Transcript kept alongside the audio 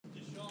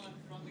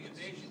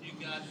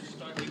about the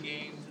start of the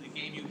game to the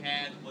game you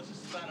had? Was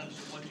this about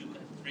what you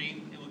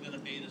dreamed it was going to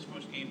be this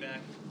first game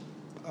back?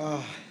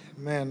 Uh,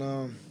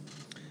 man,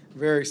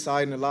 very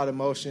exciting. A lot of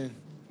emotion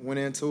went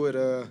into it.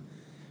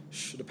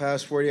 The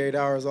past 48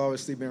 hours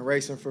obviously been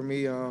racing for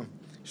me.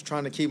 Just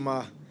trying to keep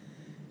my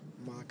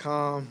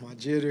calm, my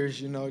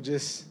jitters,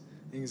 just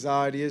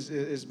anxiety.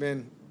 It's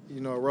been,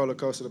 a roller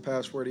coaster the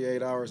past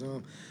 48 hours.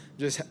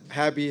 Just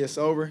happy it's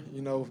over.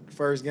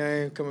 First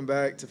game coming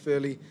back to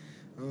Philly.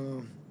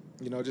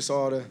 Just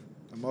all the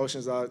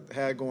emotions I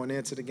had going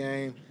into the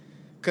game.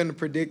 Couldn't have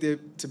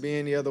predicted to be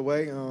any other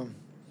way.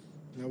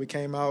 We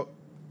came out,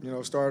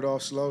 started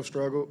off slow,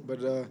 struggled, but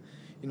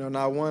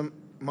not one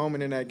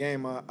moment in that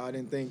game I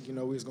didn't think we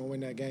was gonna win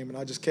that game, and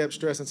I just kept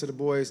stressing to the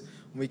boys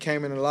when we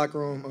came in the locker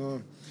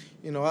room.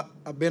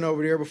 I've been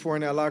over there before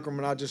in that locker room,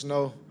 and I just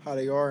know how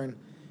they are, and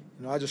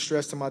I just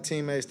stressed to my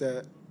teammates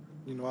that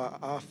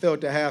I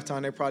felt at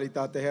halftime they probably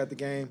thought they had the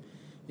game,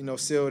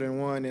 sealed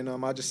and won, and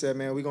I just said,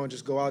 man, we're gonna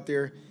just go out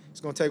there. It's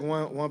gonna take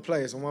one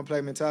play. It's a one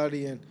play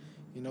mentality, and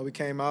we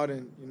came out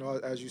and,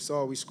 as you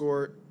saw, we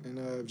scored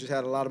and just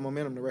had a lot of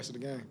momentum the rest of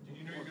the game. Did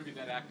you know you were going to be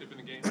that active in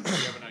the game? Did you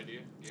have an idea,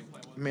 game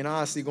plan? I mean,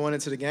 honestly, going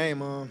into the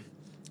game,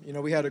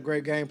 we had a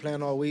great game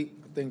plan all week.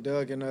 I think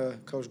Doug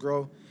and Coach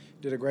Groh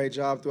did a great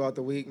job throughout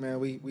the week, man.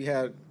 We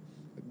had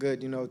a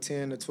good,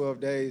 10 to 12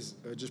 days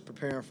just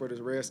preparing for this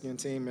Redskin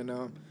team. And,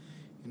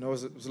 it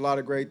was a lot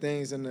of great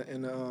things in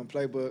the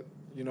playbook,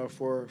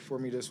 for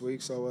me this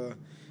week. So,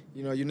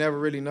 you never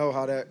really know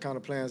how that kind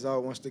of plans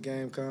out once the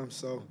game comes.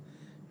 So,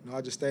 I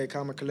just stayed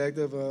calm and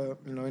collective.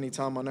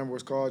 Anytime my number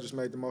was called, just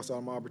made the most out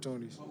of my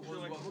opportunities. What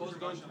was the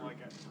emotion like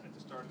at the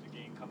start of the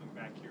game, coming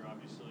back here,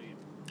 obviously,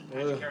 and how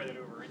did you carry that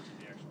over into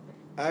the actual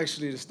game?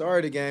 Actually, the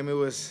start of the game,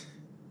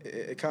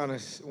 it kind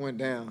of went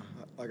down.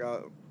 Like, I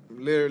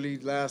literally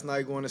last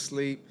night going to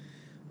sleep,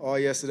 all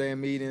yesterday in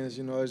meetings,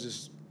 it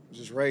was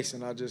just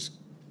racing. I just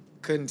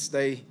couldn't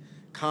stay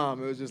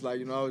calm. It was just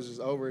like, I was just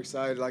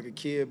overexcited like a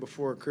kid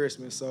before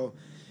Christmas. So,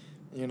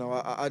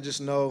 I just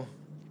know,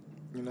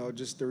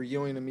 just the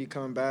reunion of me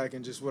coming back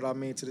and just what I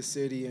mean to the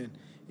city and,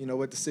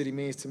 what the city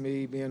means to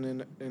me,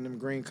 being in them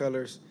green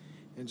colors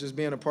and just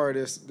being a part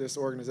of this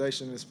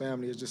organization, this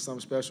family is just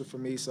something special for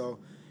me. So,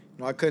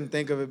 I couldn't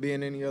think of it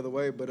being any other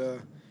way. But,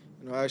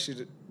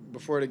 actually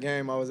before the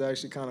game, I was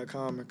actually kind of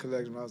calm and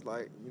collected. I was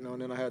like,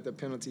 and then I had the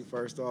penalty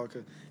first off.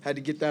 Had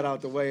to get that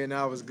out the way, and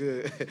that was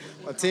good.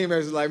 My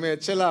teammates was like, man,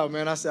 chill out,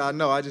 man. I said, I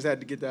know. I just had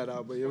to get that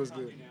out, but it was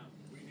good.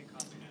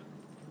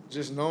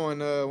 Just knowing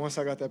once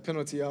I got that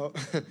penalty out,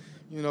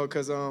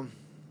 because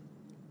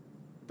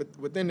but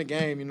within the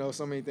game,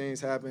 so many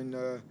things happen.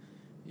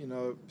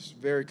 It's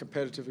very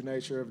competitive in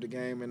nature of the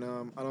game,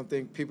 and I don't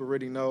think people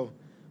really know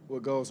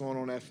what goes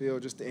on that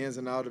field, just the ins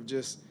and out of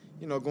just,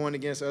 going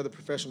against other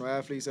professional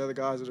athletes, other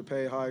guys that are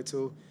paid high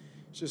too.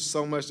 It's just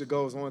so much that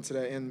goes on to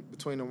that in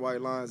between the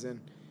white lines, and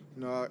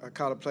I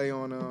caught a play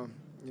on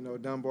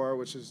Dunbar,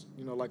 which is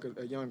like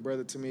a young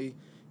brother to me.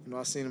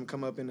 I seen him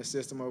come up in the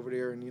system over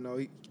there, and,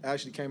 he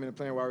actually came in and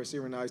playing wide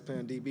receiver, and now he's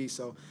playing DB.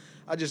 So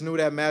I just knew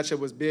that matchup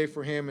was big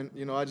for him,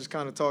 and, I just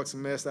kind of talked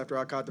some mess after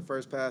I caught the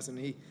first pass,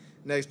 and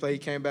next play he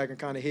came back and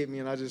kind of hit me,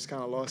 and I just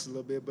kind of lost a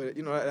little bit. But,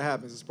 it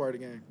happens. It's part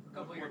of the game. A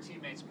couple of your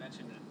teammates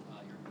mentioned in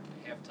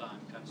your halftime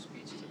kind of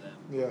speech to them.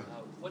 Yeah.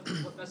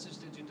 What message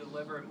did you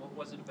deliver, and what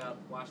was it about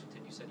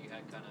Washington? You said you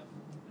had kind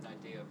of an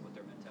idea of what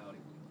their mentality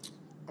was.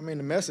 I mean,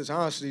 the message,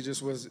 honestly,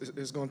 just was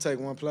it's going to take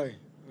one play.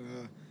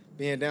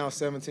 Being down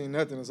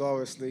 17-0 is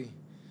obviously,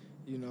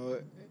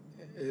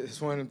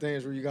 it's one of the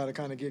things where you got to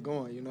kind of get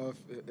going.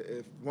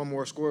 If one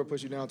more score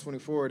puts you down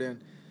 24,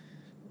 then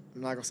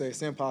I'm not going to say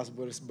it's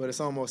impossible, but it's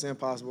almost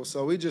impossible.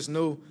 So we just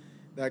knew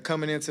that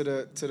coming into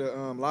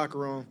the locker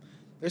room,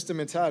 it's the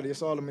mentality.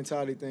 It's all the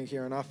mentality thing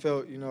here. And I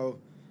felt,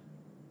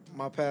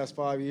 my past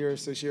 5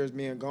 years, 6 years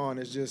being gone,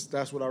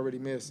 that's what I really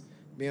miss,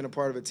 being a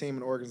part of a team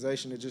and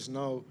organization that it's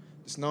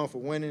known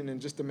for winning and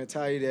just the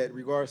mentality that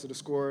regardless of the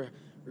score,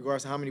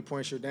 regardless of how many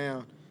points you're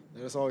down,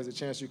 there's always a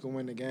chance you can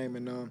win the game.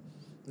 And,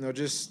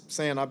 just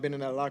saying I've been in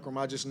that locker room,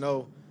 I just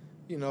know,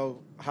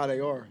 how they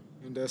are.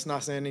 And it's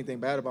not saying anything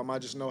bad about them. I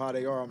just know how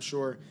they are. I'm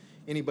sure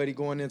anybody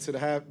going into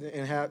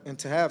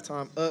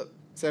halftime up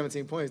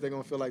 17 points, they're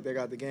going to feel like they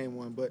got the game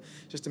won. But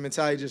just the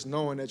mentality, just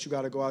knowing that you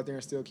got to go out there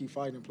and still keep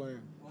fighting and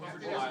playing. What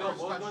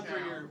was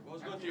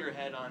going through your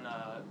head on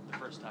the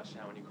first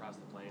touchdown when you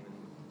crossed the plane and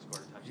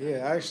scored a touchdown?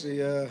 Yeah,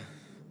 actually,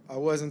 I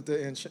wasn't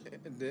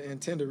the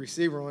intended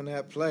receiver on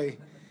that play. It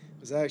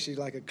was actually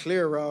like a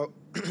clear route,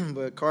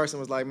 but Carson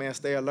was like, man,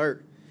 stay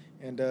alert.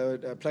 And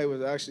that play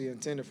was actually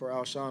intended for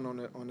Alshon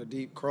on the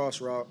deep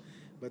cross route.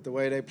 But the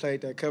way they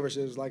played that coverage,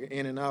 it was like an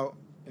in and out.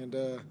 And,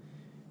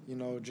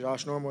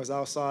 Josh Norman was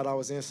outside. I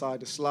was inside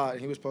the slot,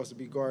 and he was supposed to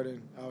be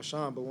guarding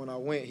Alshon. But when I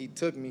went, he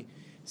took me.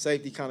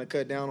 Safety kind of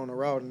cut down on the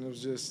route, and it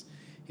was just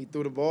he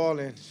threw the ball,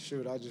 and,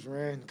 shoot, I just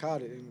ran,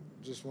 caught it, and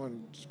just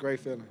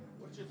great feeling.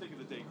 What did you think of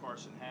the day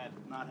Carson had,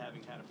 not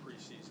having had a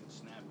preseason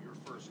snap, your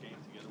first game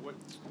together? What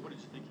did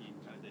you think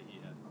kind of day he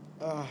had?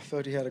 I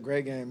felt he had a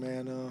great game,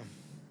 man.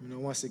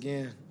 Once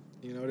again,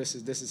 this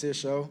is his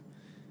show.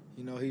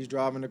 You know, he's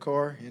driving the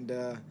car, and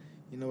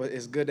you know,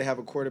 it's good to have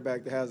a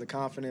quarterback that has the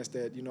confidence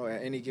that, you know,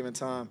 at any given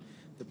time,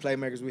 the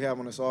playmakers we have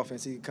on this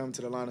offense, he can come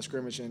to the line of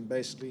scrimmage and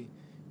basically,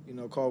 you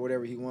know, call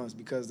whatever he wants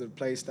because of the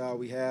play style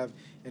we have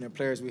and the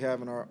players we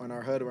have in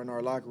our huddle or in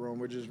our locker room.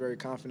 We're just very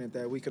confident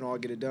that we can all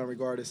get it done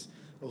regardless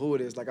of who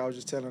it is. Like I was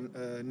just telling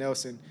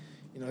Nelson,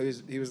 you know,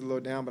 he was a little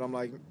down, but I'm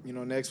like, you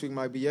know, next week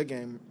might be your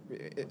game.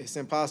 It's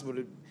impossible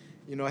to,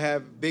 you know,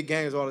 have big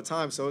games all the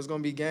time. So it's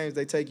going to be games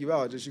they take you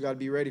out. Just you got to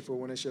be ready for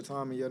when it's your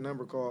time and your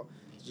number called.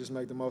 Just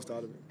make the most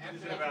out of it. After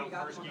Is it that, about you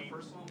got first on the game?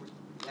 first one, were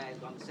guys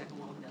on the second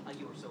one,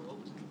 you were so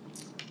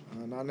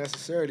open. Not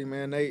necessarily,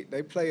 man. They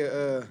play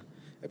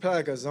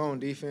like a zone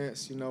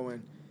defense, you know,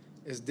 and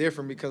it's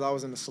different because I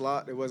was in the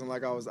slot. It wasn't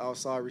like I was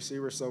outside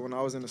receiver. So when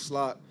I was in the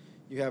slot,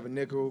 you have a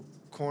nickel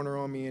corner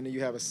on me, and then you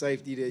have a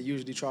safety that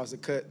usually tries to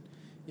cut,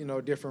 you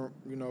know, different,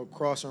 you know,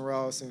 crossing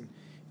routes and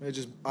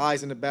just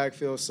eyes in the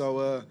backfield.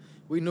 So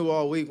we knew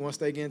all week once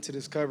they get into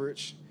this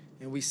coverage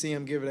and we see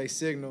them give it a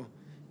signal.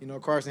 You know,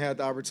 Carson had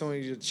the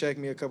opportunity to check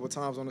me a couple of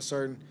times on a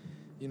certain,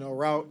 you know,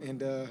 route, and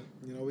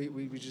you know,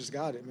 we just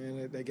got it,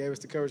 man. They gave us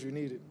the coverage we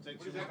needed. Take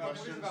What two is more it about,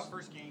 questions.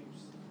 first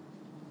games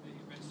that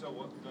you've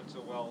been done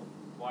so well?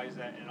 Why is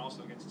that? And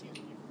also against teams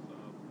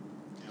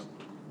that you've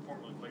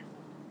formerly played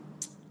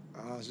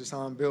for. It's just how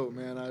I'm built,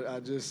 man.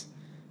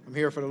 I'm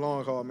here for the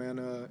long haul, man.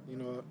 You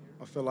know,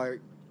 I feel like,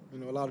 you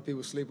know, a lot of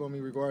people sleep on me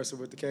regardless of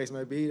what the case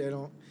may be. They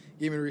don't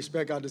give me the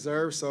respect I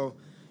deserve. So,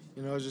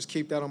 you know, just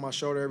keep that on my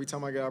shoulder every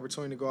time I get an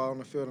opportunity to go out on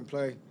the field and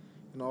play,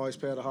 and always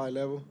play at a high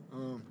level.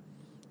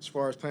 As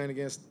far as playing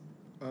against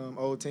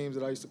old teams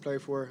that I used to play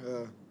for,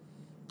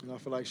 you know, I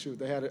feel like, shoot,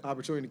 they had an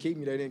opportunity to keep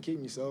me. They didn't keep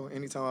me. So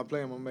anytime I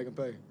play them, I'm going to make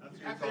them pay.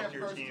 After you talked to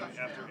your team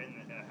after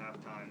at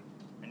halftime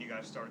and you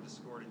guys started to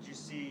score, did you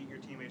see your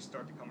teammates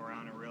start to come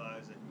around and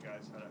realize that you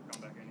guys had a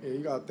comeback in Yeah, you?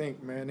 you got to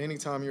think, man.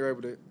 Anytime you're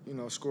able to, you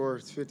know, score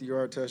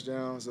 50-yard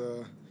touchdowns,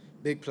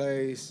 big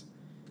plays,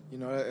 you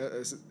know,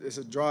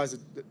 it draws a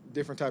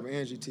different type of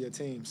energy to your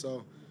team.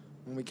 So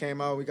when we came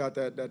out, we got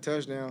that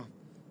touchdown,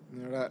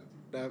 you know,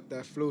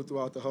 that flew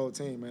throughout the whole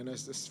team, man.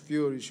 That's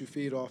fuel that you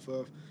feed off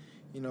of,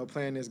 you know,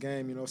 playing this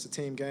game. You know, it's a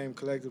team game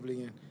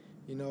collectively, and,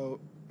 you know,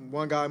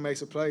 one guy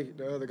makes a play,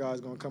 the other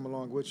guy's going to come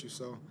along with you.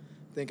 So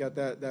I think at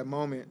that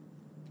moment,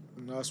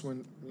 you know, that's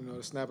when, you know,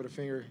 the snap of the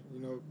finger, you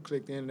know,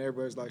 clicked in, and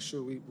everybody's like,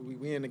 shoot,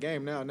 we in the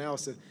game now. Now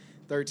it's a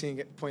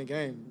 13-point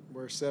game.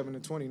 We're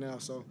 7-20 now.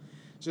 So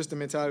just the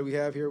mentality we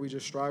have here, we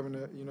just striving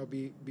to, you know,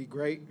 be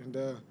great, and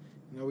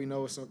you know, we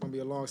know it's going to be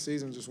a long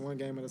season, just one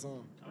game at a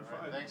time. All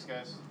right, thanks,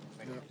 guys.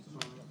 Yeah.